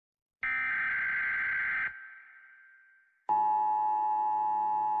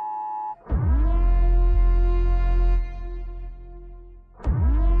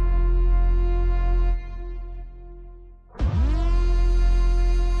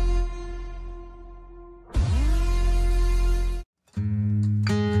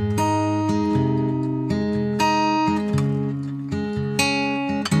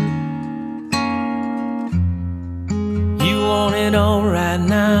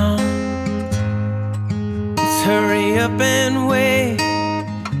up and wait.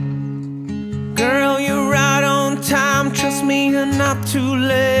 Girl, you're right on time. Trust me, you're not too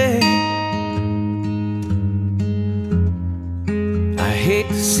late. I hate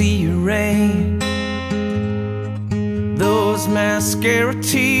to see you rain those mascara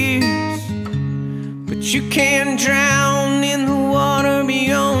tears, but you can't drown in the water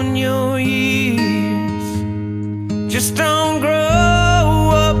beyond your years. Just don't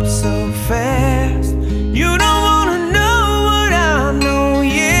grow up so fast. You don't wanna know what I know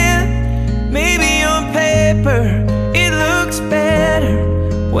yet. Maybe on paper it looks better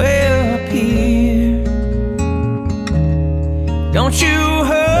way up here. Don't you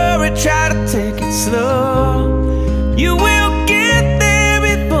hurry, try to take it slow. You will get there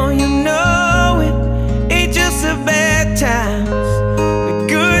before you know it. Ain't just the bad times, the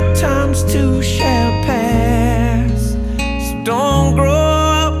good times too shall pass. So don't grow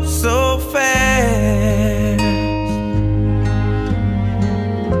up so fast.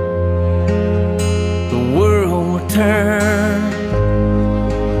 The world will turn,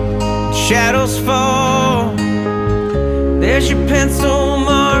 shadows fall. There's your pencil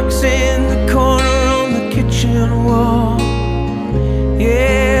marks in the corner on the kitchen wall.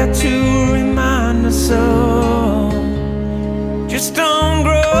 Yeah, to remind us all. Just don't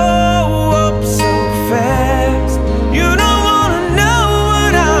grow up so fast. You don't wanna know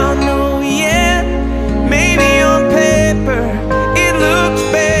what I know yet. Maybe on paper it looks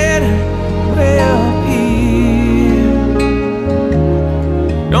better way up here.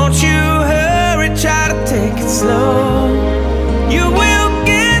 Don't you hurry, try to take it slow. You will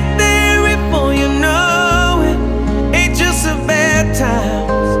get there before you know it. Ain't just the bad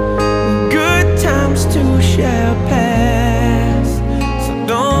times, the good times too shall pass. So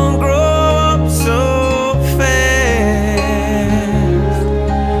don't grow up so fast.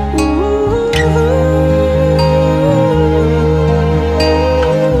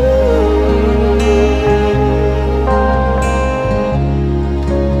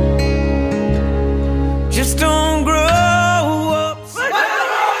 Just don't grow up so fast.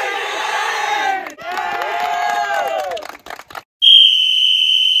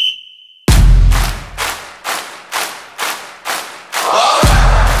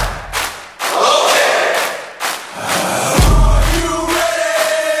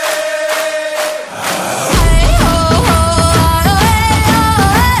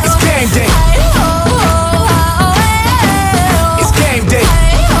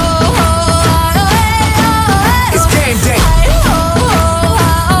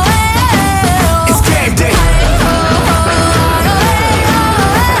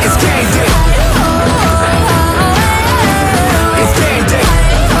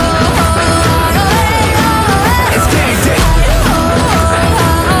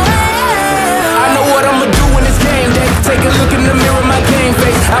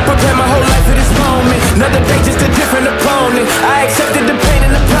 Another day, just a different opponent. I accepted the pain in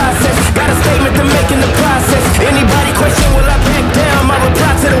the process. Got a statement to make in the process. Anybody question, will I back down? My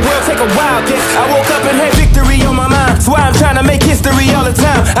reply to the world, take a wild guess. I woke up and had victory on my mind. That's why I'm trying to make history all the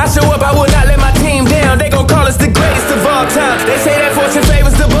time. I show up, I will not let my team down. They gon' call us the greatest of all time. They say that fortune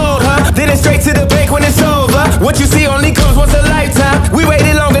favors the bold, huh? Then it's straight to the bank when it's over. What you see only comes once a lifetime. We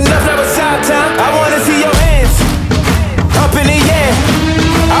waited long enough, now it's our time. I wanna see your hands up in the air.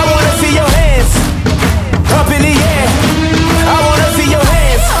 I wanna see your hands up in the air. I wanna see your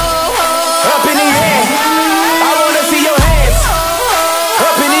hands up in the air. I wanna see your hands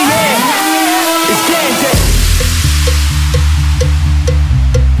up in the air. It's game day.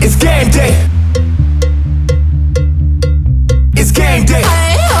 It's game day. It's game day.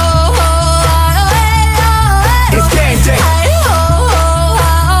 It's game day.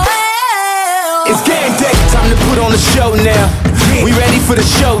 It's game day. Time to put on the show now. We ready for the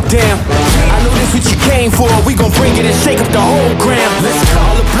showdown. I know this what you came for. We gon' bring it and shake up the whole ground. Let's go.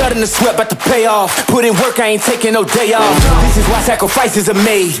 All the blood and the sweat about to pay off. Put in work, I ain't taking no day off. This is why sacrifices are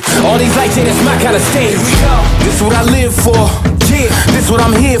made. All these lights, yeah, that's my kind of stage. This is what I live for. Yeah, this is what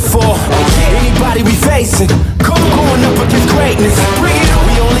I'm here for. Anybody we facing, going up against greatness. Bring it on.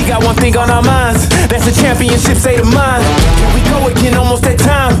 We only got one thing on our minds. That's the championship state of mind. Here we go again, almost that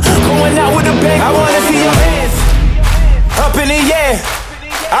time. Going out with a bang. I wanna see your hands up in the air.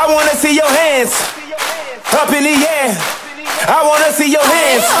 I wanna see your hands up in the air. I wanna see your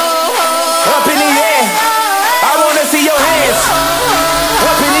hands up in the air. I wanna see your hands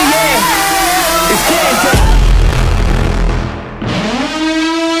up in the air. It's game day.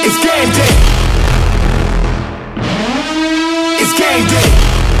 It's game day. It's game day.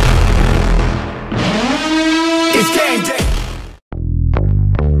 It's game day.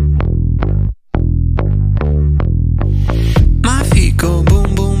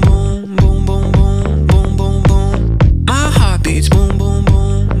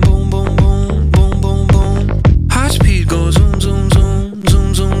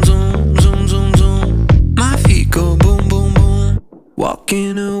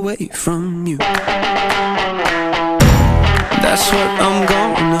 walking away from you. That's what I'm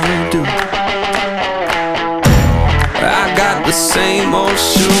gonna do. I got the same old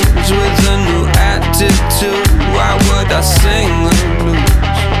shoes with a new attitude. Why would I sing the blues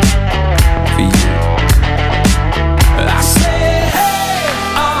for you? I said, hey,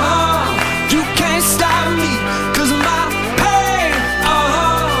 you can't stop me, 'cause my pain,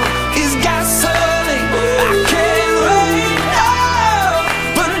 is gasoline. I can't wait,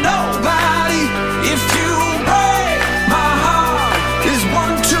 for nobody. If you break my heart, it's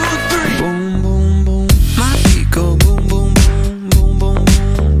 1, 2, 3. Boom, boom, boom. My feet go boom, boom, boom, boom, boom,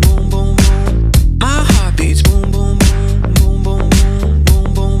 boom, boom, boom. My heart beats boom, boom, boom, boom, boom, boom, boom,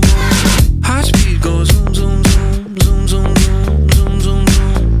 boom, boom. Heart speed goes zoom, zoom, zoom, zoom, zoom, zoom, zoom, zoom, zoom.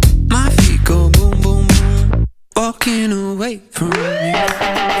 My feet go boom, boom, boom, walking away from you.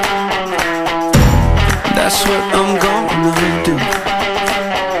 That's what I'm gonna do.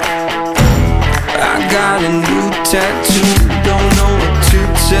 I got a new tattoo, don't know what to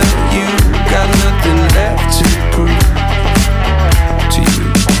tell you. Got nothing left to prove to you.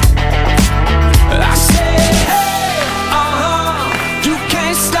 I said, hey, you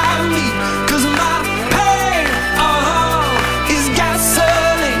can't stop me, 'cause my pain, is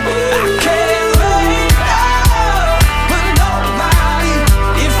gasoline. I can't wait, for nobody.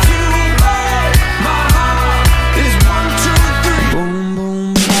 If you break my heart, it's 1, 2, 3. Boom,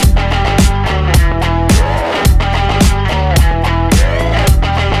 boom, boom.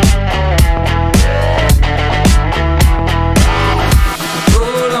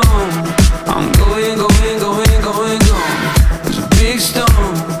 Hold on, I'm going, going, going, going, going. There's a big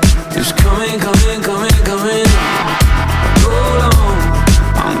storm, it's coming, coming, coming, coming. Hold on,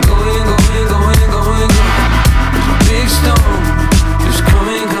 I'm going, going, going, going, going. There's a big storm, it's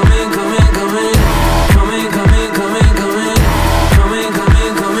coming, coming, coming, coming. Coming, coming, coming, coming. Coming,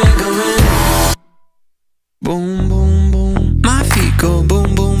 coming, coming, coming. Boom, boom, boom. My feet go boom,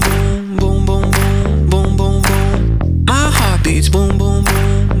 boom, boom, boom, boom, boom, boom, boom, boom. My heart beats boom, boom,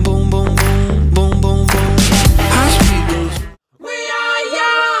 boom, boom, boom, boom, boom, boom, boom. Heart speed goes. We are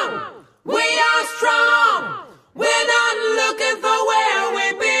young, we are strong. We're not looking for where we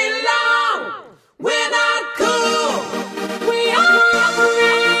belong. We're not cool, we are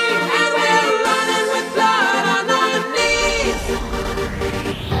free, and we're running with blood on our knees.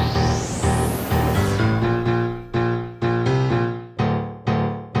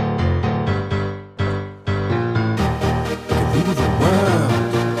 Rule the world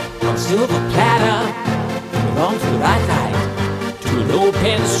on silver platter. Belong to the right light, to an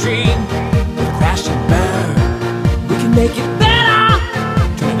open stream. We'll crash and burn. We can make it better.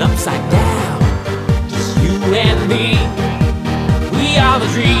 Turn it upside down. Just you and me. We are the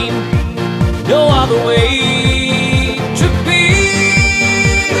dream. No other way to be.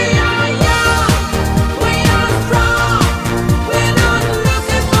 We are young, we are strong. We're not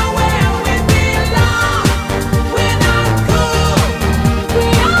looking for where we belong. We're not cool, we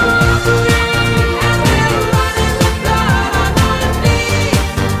are free, and we're running with blood on our knees.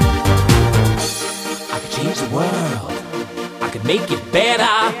 I could change the world. I could make it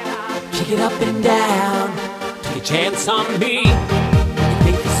better. Kick it up and down. Take a chance on me. You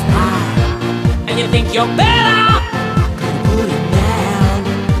make me smile, and you think you're better. Gonna put it down,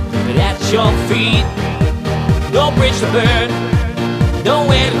 leave it at your feet. No bridge to burn,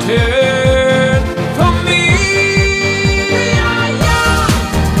 nowhere to turn from me. We are young,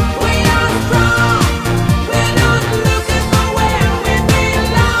 we are strong. We're not looking for where we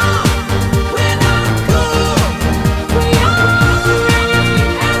belong. We're not cool, we are free,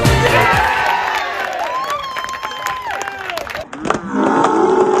 and we're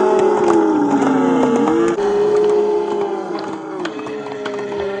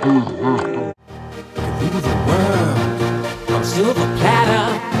Rule the world on silver platter.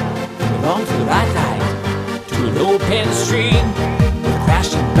 Belong to the right light, to an open stream. We'll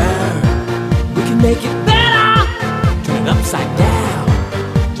crash and burn. We can make it better. Turn it upside down.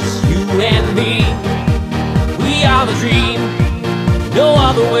 Just you and me. We are the dream. No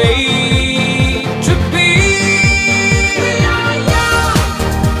other way to be. We are young,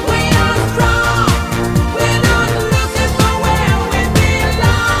 we are strong. We're not looking for where we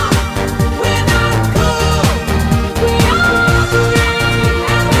belong. We're not cool, we are free,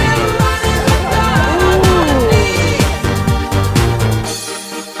 and we're running with blood on our knees.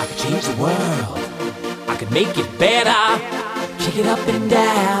 I could change the world. I could make it better. Kick it up and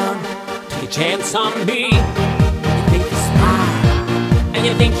down. Take a chance on me. You make me smile, and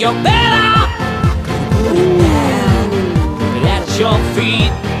you think you're better. Gonna put it down, leave it at your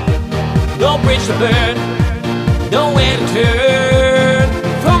feet. No bridge to burn, nowhere to turn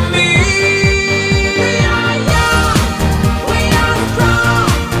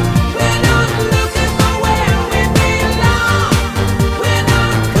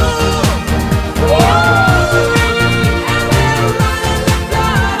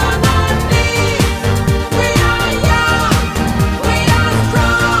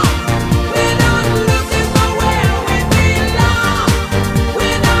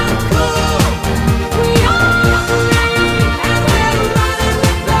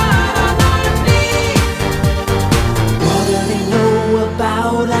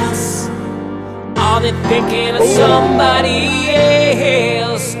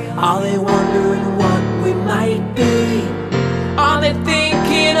Are they wondering what we might be? Are they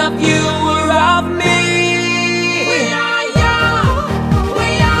thinking of you or of me? We are young,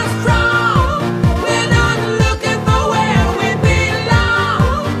 we are strong. We're not looking for where we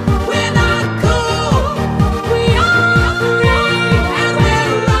belong. We're not cool, we are free, and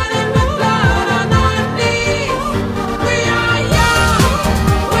we're running with blood on our knees. We are young,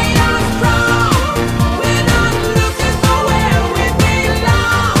 we are strong. We're not looking for where we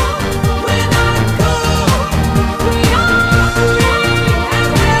belong. We're not cool, we are free, and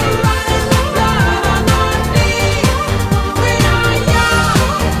we're running with blood on our knees. We are young,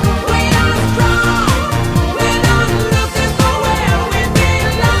 we are strong. We're not looking for where we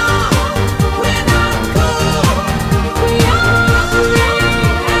belong. We're not cool, we are free,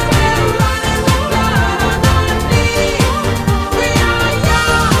 and we're running with blood on our knees. We are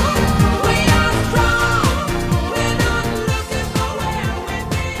young, we are strong. We're not looking for where we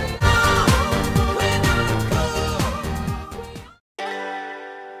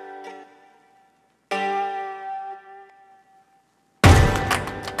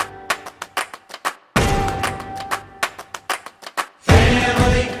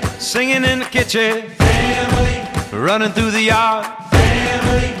Singing in the kitchen, family. Running through the yard,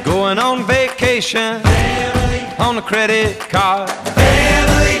 family. Going on vacation, family. On a credit card,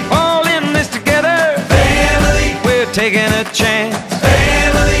 family. All in this together, family. We're taking a chance,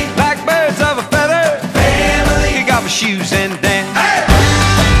 family. Like birds of a feather, family. Kick off our shoes and dance. Hey!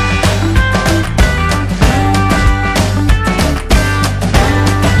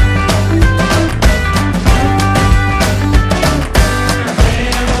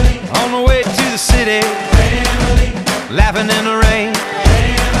 City, family. Laughing in the rain,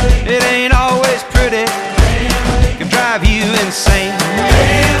 family. It ain't always pretty, family. Can drive you insane,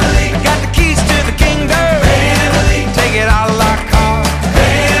 family. Got the keys to the kingdom, family. Take it out like car,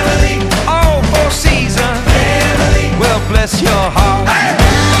 family. All four seasons, family. Well, bless your heart. Hey!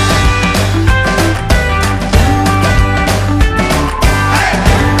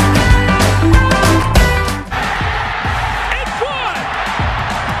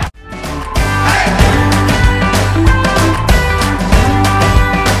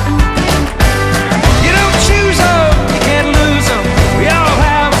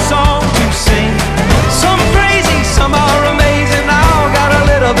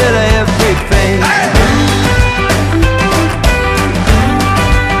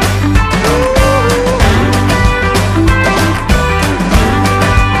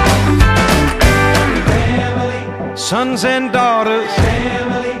 Sons and daughters,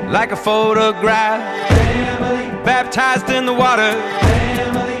 family. Like a photograph, family. Baptized in the water,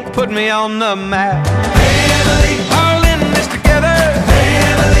 family. Put me on the map, family. All in this together,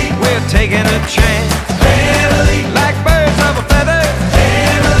 family. We're taking a chance, family. Like birds of a feather,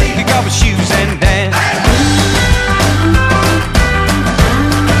 family. Kick off our shoes and dance.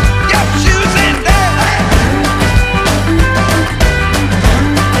 Your shoes and dance.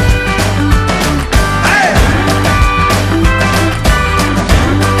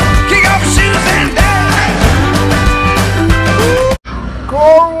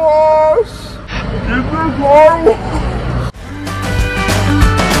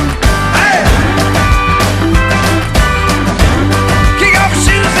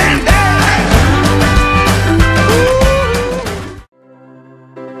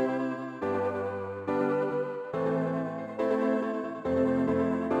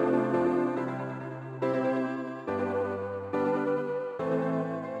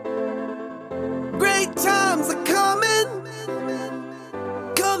 Great times are coming,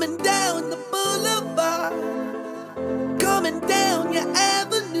 coming down the boulevard, coming down your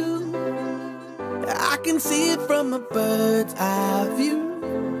avenue. I can see it from a bird's eye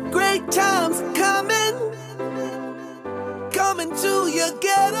view. Great times are coming, coming to your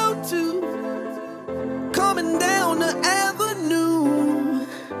ghetto too, coming down the avenue.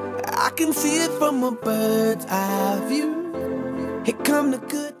 I can see it from a bird's eye view. Here come the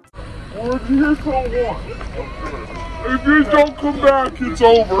good. We're here for one. If you don't come back, it's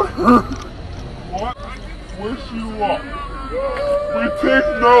over. What? Wish you luck. We take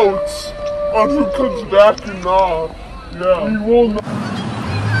notes on who comes back and not. Yeah. We will not.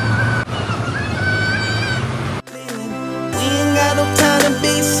 We ain't got no time to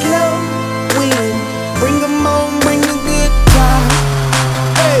be slow. We bring them on, bring the good time.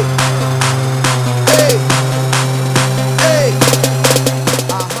 Hey, hey, hey.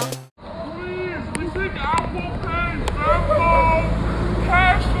 Please, we think Apple Pay, Venmo,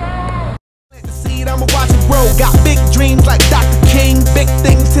 Cash App. I'ma watch it roll. Got big dreams like Dr. King. Big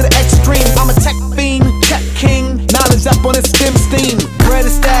things to the extreme. I'm a tech fiend, tech king. Knowledge up on a STEM steam.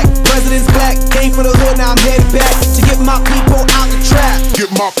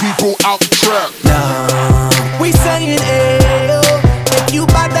 my people out the trap. We saying ayo. If you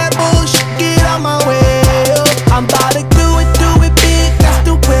bout that bullshit, get out my way. I'm about to do it big, that's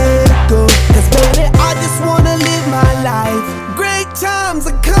the way to go. Cause baby, I just wanna live my life. Great times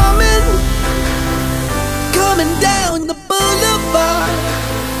are coming down the boulevard,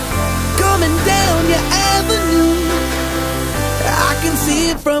 coming down your avenue. I can see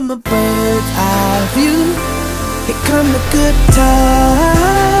it from a bird's eye view. Here come the good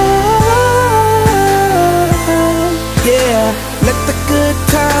times. Yeah, let the good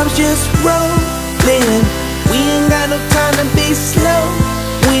times just roll in. We ain't got no time to be slow.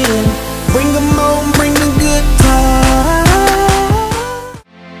 When bring them on, bring the good times.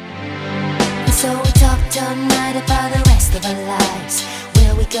 So we talked all night about the rest of our lives.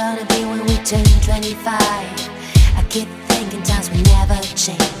 Where we gonna be when we turn 25? I keep thinking times will never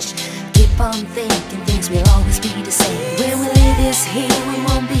change. Keep on thinking things will always be the same. When we leave this here, we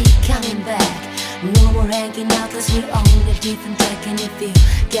won't be coming back. No more hanging out cause we're on a different track. And if you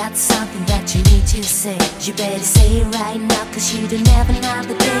got something that you need to say, you better say it right now, cause you don't have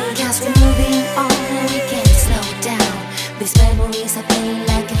another day. Cause we're moving on and we can't slow down. These memories are playing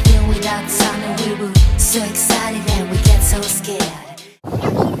like a film without sound. And we were so excited and we get so scared.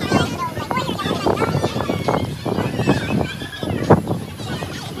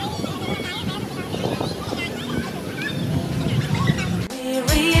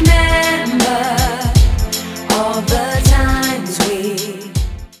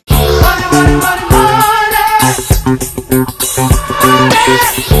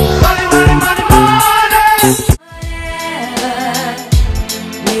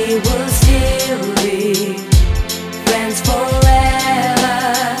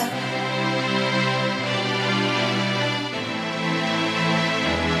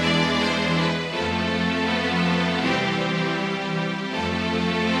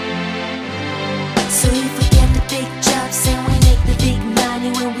 So if we get the big jobs and we make the big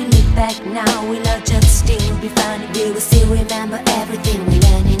money, when we look back now, we'll not just still be funny. We will still remember everything we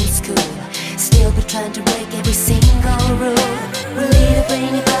learned in school. Still be trying to break every single rule. We'll lead a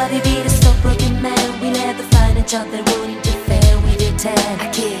brainy body, be the stockbroken man. We'll never find a job that won't interfere with your tan. I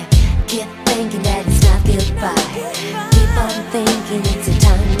keep thinking that it's not goodbye. Keep on thinking it's a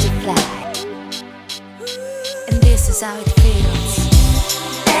time to fly. And this is how it feels.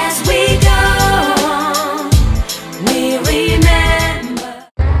 As we go, we remember.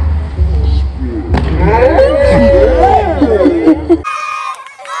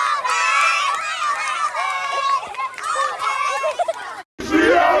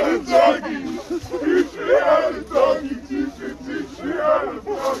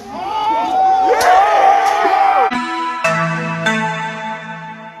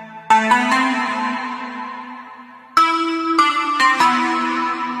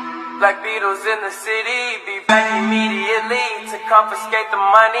 Black Beatles in the city, be back immediately to confiscate the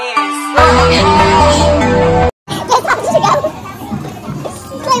monies.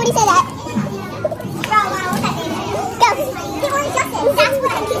 Clay, what do you say that? Go. He wanted justice. That's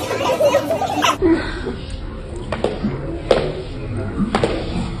what I'm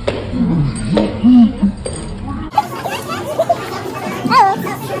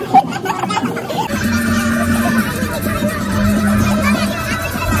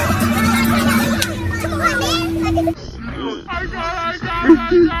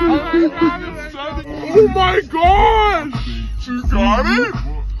Oh my gosh! She got it?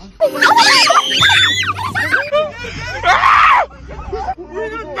 Ah! We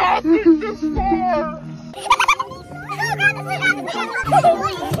did not think this far!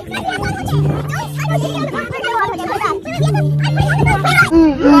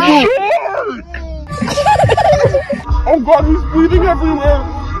 Oh god, he's bleeding everywhere!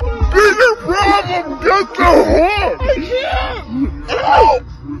 Bigger problem! Get the hook! I can't! Help!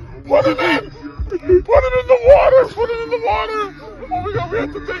 Put it in! Put it in the water! Put it in the water! Oh my god, we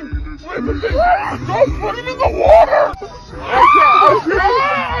have to think! We have to think! Don't put it in the water!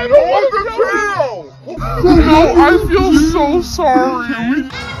 I don't want the tail! No, I feel so sorry!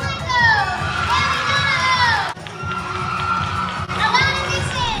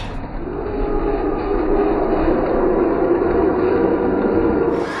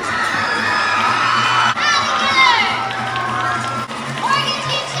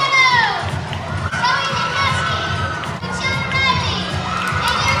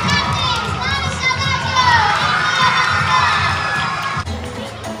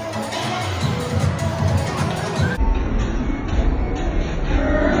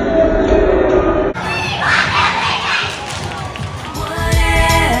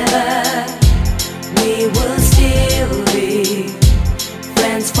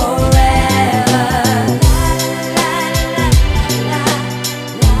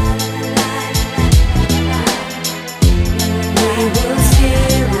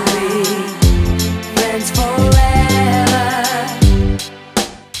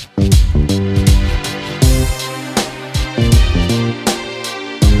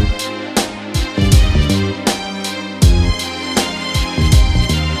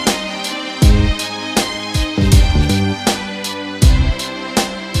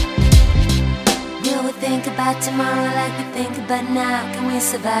 think about tomorrow like we think about now? Can we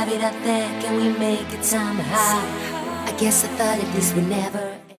survive it out there? Can we make it somehow? I guess I thought that this would never